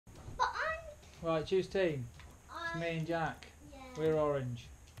Right, choose team. It's me and Jack. Yeah. We're orange.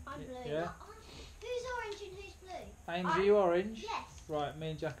 I'm blue. Yeah? Who's orange and who's blue? Aimee, are you orange? Yes. Right, me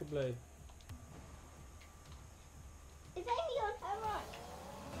and Jack are blue. Is Aimee on her right?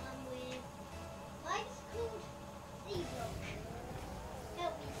 I'm with... Mine's called C-Block.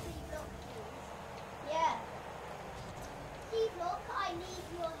 Help me, C-Block, please. Yeah. C-Block, I need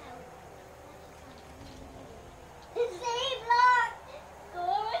your help. C-Block!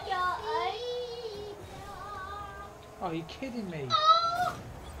 Score your C-Block! Oh, are you kidding me? Oh!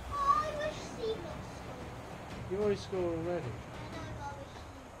 I wish C-Block scored. You already scored already.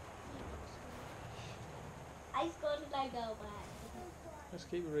 I know, but I wish C-Block scored. I scored and I go back. Let's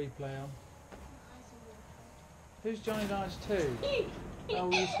keep the replay on. Who's Johnny Knights 2?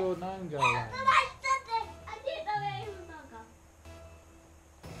 Oh, you scored an own goal then. I didn't know that he was not gone.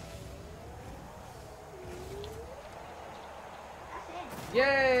 That's it.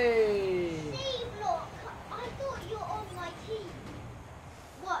 Yay! C-Block, I thought you were on my team.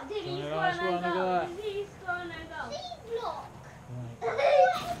 What, did he Johnny score Knights an own won, look at goal? that. Did he score an own goal? C-Block! Right.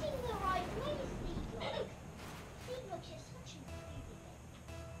 You're heading the right way, C-Block. C-Block, you're such a baby.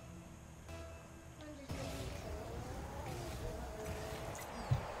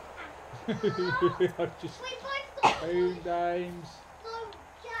 I've just We both got owned Ames. No,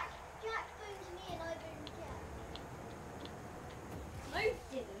 Jack boomed me and I boomed Jack. No,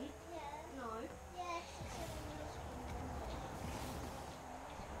 didn't. Yeah. No. Yes.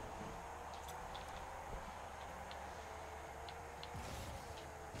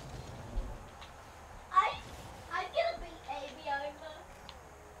 I'm gonna beat Aimee over.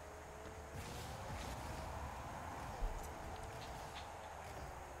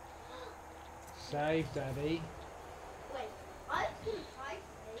 Save, Daddy. Wait, I was gonna try to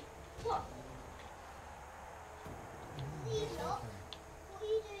say. What? C-Block? What are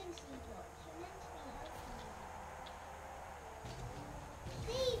you doing, C-Block? You're meant to be helping me.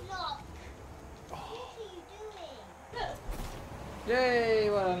 C-Block! What are you doing? Yay,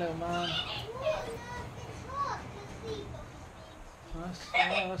 well done, little man. What on earth? It's not, because C-Block is being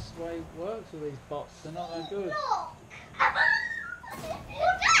stupid. That's the way it works with these bots. They're not that good. C-Block!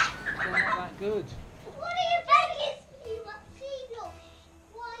 They're not that good. What are you doing? C-Block,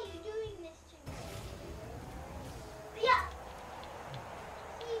 why are you doing this to me? Yeah.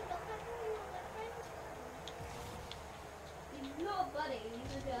 C-Block, I thought you were my friend. He's not a buddy,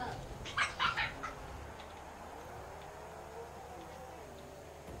 he's a girl.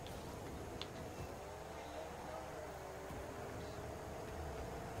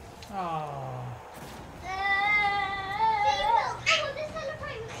 Oh. C-Block, I want to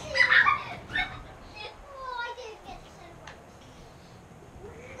celebrate with C-Block. Oh, I didn't get to celebrate.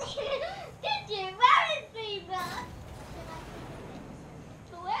 Did you? Where is C-Block?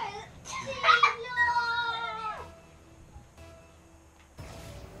 Where is C-Block?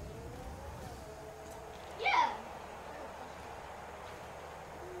 Yeah.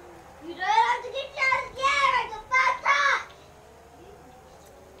 You don't have to get just yeah, I got fast touch.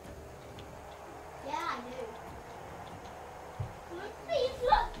 Yeah, I knew. Look,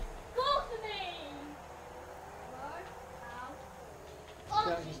 C-Block, go for me. What? Ow.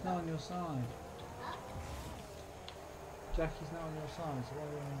 Jack, he's not on your side. Huh? Jackie's not on your side, so why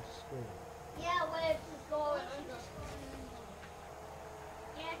do you want him to score? Yeah, when it's a score.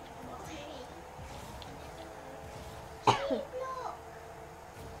 Yeah. C-Block.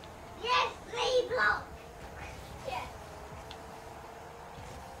 Yes, C-Block. Yes.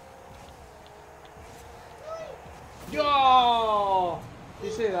 Yo! You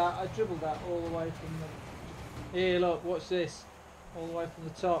see that? I dribbled that all the way from the... Here, look, watch this. All the way from the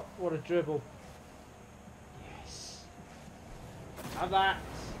top. What a dribble. Yes. Have that.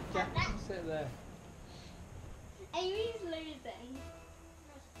 Jack, Have that. sit there. Amy's losing.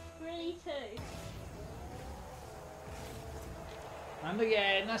 3-2. And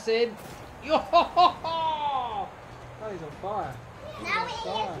again, that's in. Yo! Oh, he's on fire. Now it is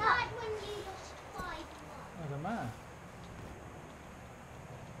Fire. like when you lost 5-1. Doesn't matter.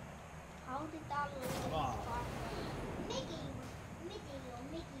 How did that lose? Come on. Miggy was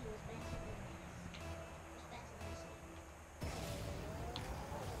better than this. Was better than this.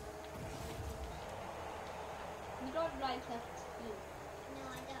 You don't like her too. No,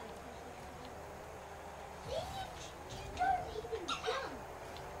 I don't. See, you don't even jump.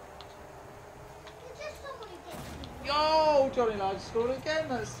 You're just someone who gets me. Yo! Johnny Knight scored again.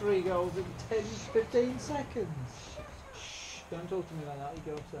 That's 3 goals in 10, 15 seconds. Shh, don't talk to me like that. You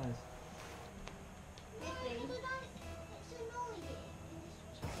go upstairs. It's annoying.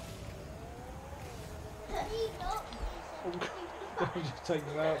 Oh, don't just take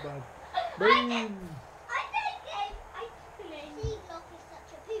them out, man. Boom! I think C block is such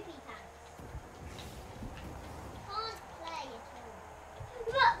a poopy pants. Can't play at all.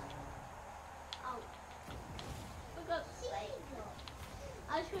 Look! Oh, For God's C sake. block.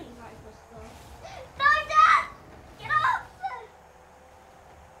 I shouldn't write for school. No, Dad! Get off!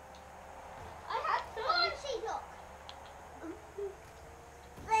 I had Come to. on, C block.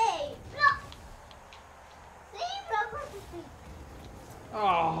 C block. C block was the C.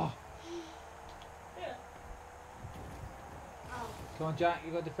 Oh! Yeah. Oh. Come on, Jack,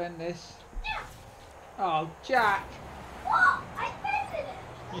 you got to defend this. Yeah. Oh, Jack! What? I defended it.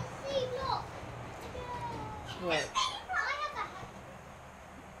 It's C block. What? I have that.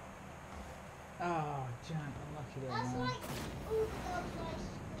 Oh, Jack, unlucky little That's man. like all the dogs I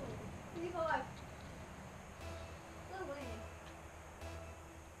school. You go like. Go away.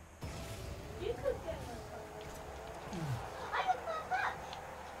 You could get my phone. I got that back.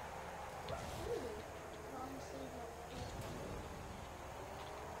 Ooh. Wrong C block.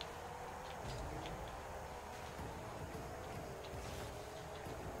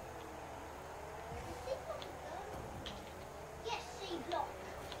 C block is gone. Yes, C block.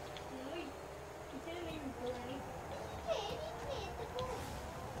 No, you didn't even do anything. He cleared the ball.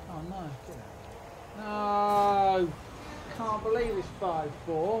 Oh, no, get out. No! Can't believe it's 5-4.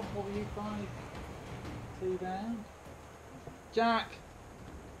 What were you, 5-2 down? Jack!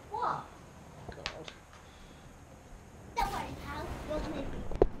 What? God. Don't worry, pal. You'll make it.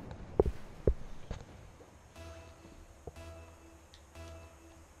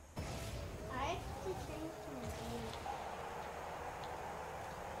 I have to change my name.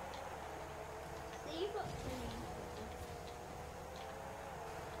 So you've got 3.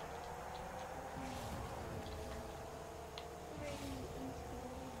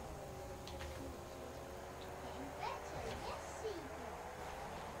 Better, yes, C block.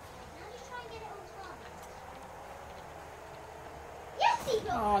 Now just try and get it on target. Yes, C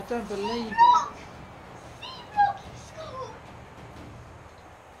block. Oh, I don't believe it. Block. C block, you scored.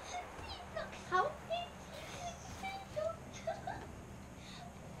 C block. How did C block?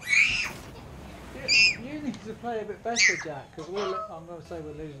 You need to play a bit better, Jack, because I'm going to say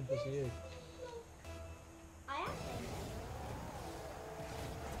we're losing because of you. I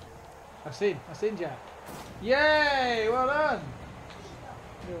am saying I've seen Jack. Yay! Well done, C block.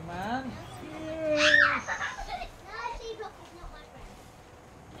 little man. No, C block is not my friend.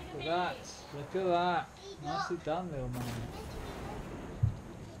 Look at that. Look at that. C block. Nicely done, little man.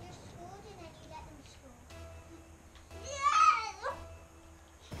 You just scored and then you let them score. Yeah!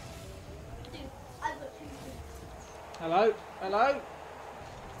 Dude, I've got 2 points. Hello? Hello?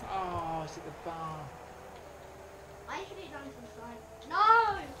 Oh, it's at the bar. I hit it down to the side. No!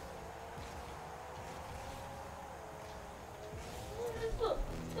 Look,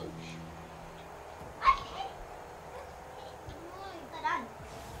 look. Okay. Well done.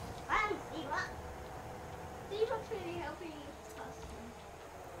 I am C block. These are really helping us.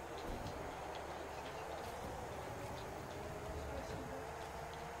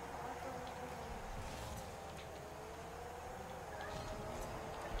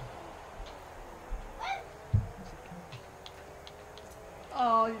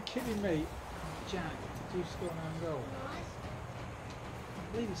 Oh, you're kidding me. Jack, did you score an own goal?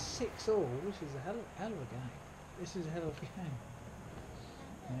 I believe it's 6-all, which is a hell of a game. This is a hell of a game.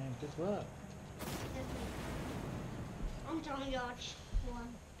 Yeah, good work. I'm Johnny Arch.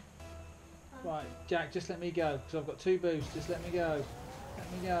 1. Right, Jack, just let me go, because I've got 2 boosts. Just let me go.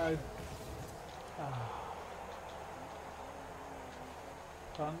 Let me go. Ah.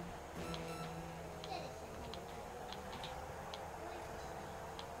 Fun.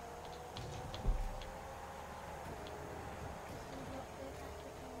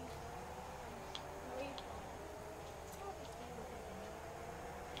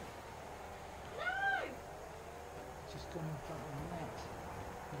 Just gone in front of the net.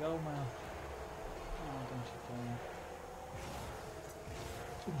 Goal mouth. Oh, don't you fall.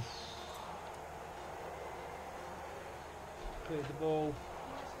 Cleared the ball.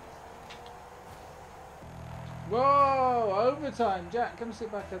 Whoa! Overtime! Jack, come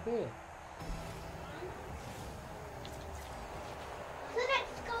sit back up here. So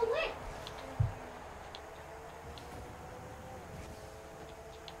let's go win.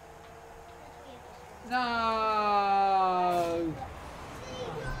 No! C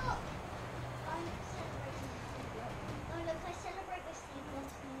block. I'm celebrating the C block. Oh look, I celebrate with C block.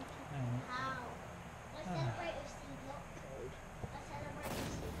 How? I celebrate with C block. I celebrate with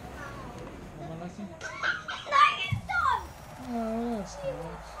C block. How? Am I lucky? No, you don't! Oh, that's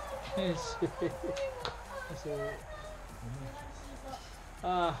nice. Yes. That's all.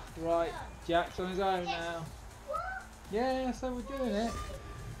 Ah, right. Jack's on his own now. What? Yeah, so we're doing it.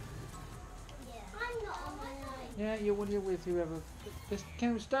 Yeah. I'm not on my own. Yeah, you're with whoever. Just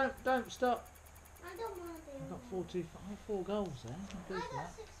don't stop. I don't want to be I've on got my own. 4 goals there. I'm I good for got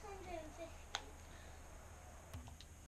that. 6